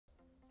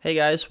Hey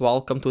guys,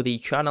 welcome to the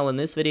channel. In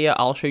this video,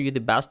 I'll show you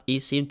the best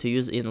eSIM to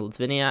use in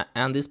Lithuania,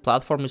 and this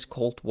platform is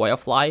called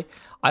Wi-Fi.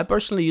 I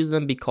personally use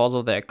them because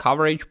of their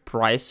coverage,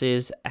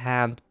 prices,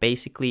 and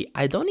basically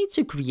I don't need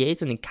to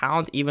create an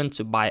account even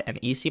to buy an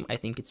eSIM. I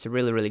think it's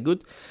really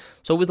good.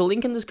 So with the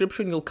link in the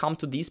description, you'll come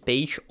to this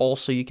page.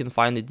 Also, you can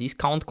find the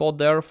discount code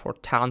there for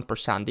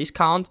 10%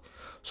 discount.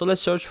 So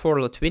let's search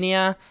for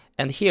Lithuania,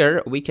 and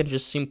here we can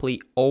just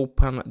simply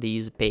open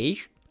this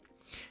page.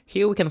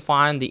 Here we can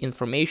find the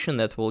information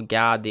that will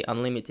get the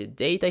unlimited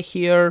data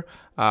here,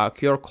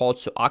 QR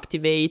codes to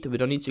activate. We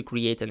don't need to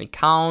create an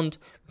account.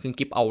 We can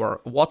keep our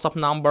WhatsApp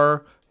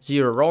number,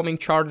 0 roaming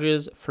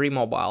charges, free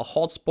mobile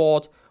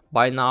hotspot,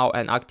 buy now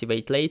and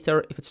activate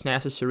later if it's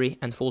necessary,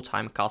 and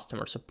full-time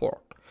customer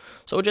support.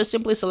 So just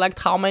simply select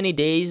how many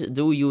days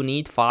do you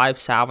need, 5,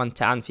 7,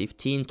 10,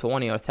 15,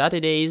 20 or 30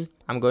 days.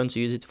 I'm going to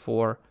use it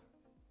for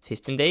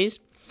 15 days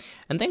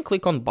and then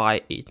click on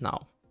buy it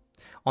now.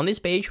 On this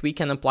page, we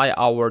can apply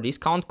our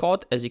discount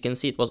code. As you can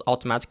see, it was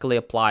automatically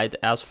applied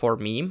as for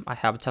me. I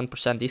have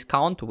 10%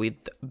 discount with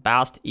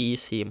best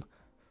eSIM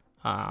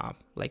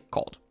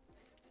code.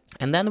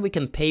 And then we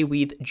can pay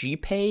with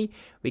GPay,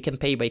 we can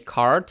pay by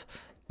card,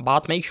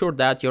 but make sure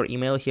that your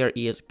email here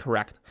is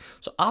correct.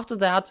 So after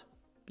that,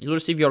 you'll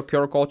receive your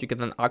QR code, you can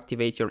then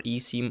activate your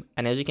eSIM,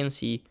 and as you can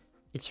see,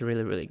 it's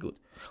really good.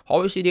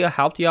 Hope this video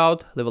helped you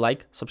out. Leave a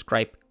like,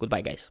 subscribe.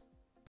 Goodbye, guys.